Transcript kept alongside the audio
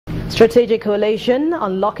Strategic coalition,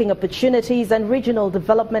 unlocking opportunities and regional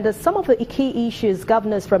development are some of the key issues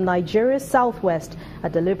governors from Nigeria's southwest are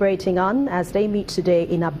deliberating on as they meet today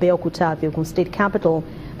in Abeokuta, the Ogun State capital.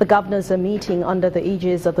 The governors are meeting under the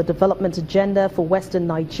aegis of the Development Agenda for Western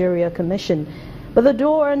Nigeria Commission. But the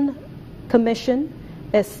Dawn Commission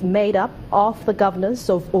is made up of the governors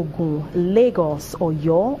of Ogun, Lagos,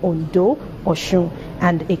 Oyo, Ondo, Osun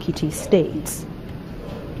and Ekiti states.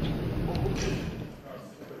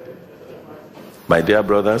 My dear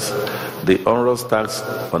brothers, the onerous task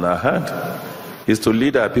on our hand is to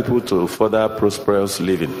lead our people to further prosperous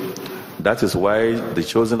living. That is why the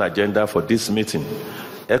chosen agenda for this meeting,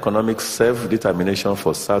 economic self-determination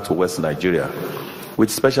for Southwest Nigeria,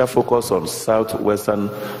 with special focus on Southwestern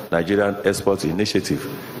Nigerian Export Initiative,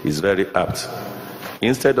 is very apt.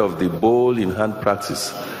 Instead of the bowl-in-hand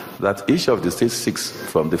practice that each of the states seeks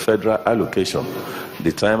from the federal allocation,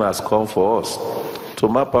 the time has come for us to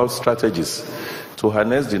map out strategies to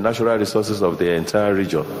harness the natural resources of the entire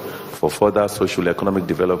region for further social economic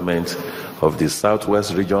development of the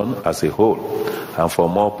Southwest region as a whole and for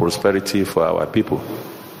more prosperity for our people.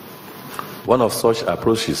 One of such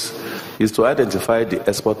approaches is to identify the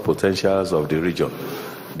export potentials of the region.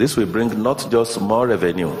 This will bring not just more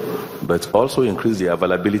revenue, but also increase the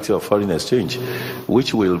availability of foreign exchange,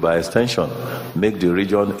 which will, by extension, make the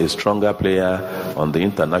region a stronger player on the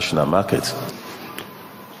international market.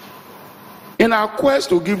 In our quest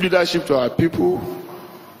to give leadership to our people,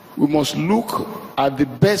 we must look at the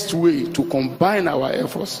best way to combine our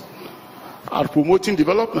efforts at promoting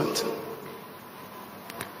development.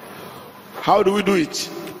 How do we do it?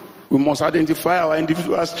 We must identify our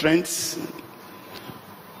individual strengths,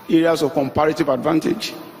 areas of comparative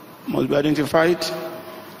advantage must be identified.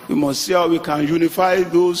 We must see how we can unify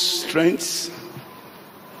those strengths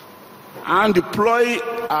and deploy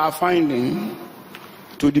our findings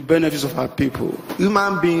to the benefits of our people.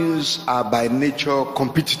 Human beings are by nature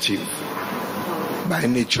competitive, by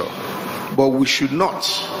nature. But we should not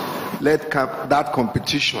let that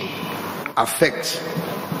competition affect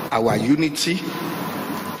our unity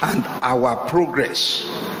and our progress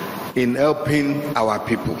in helping our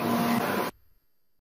people.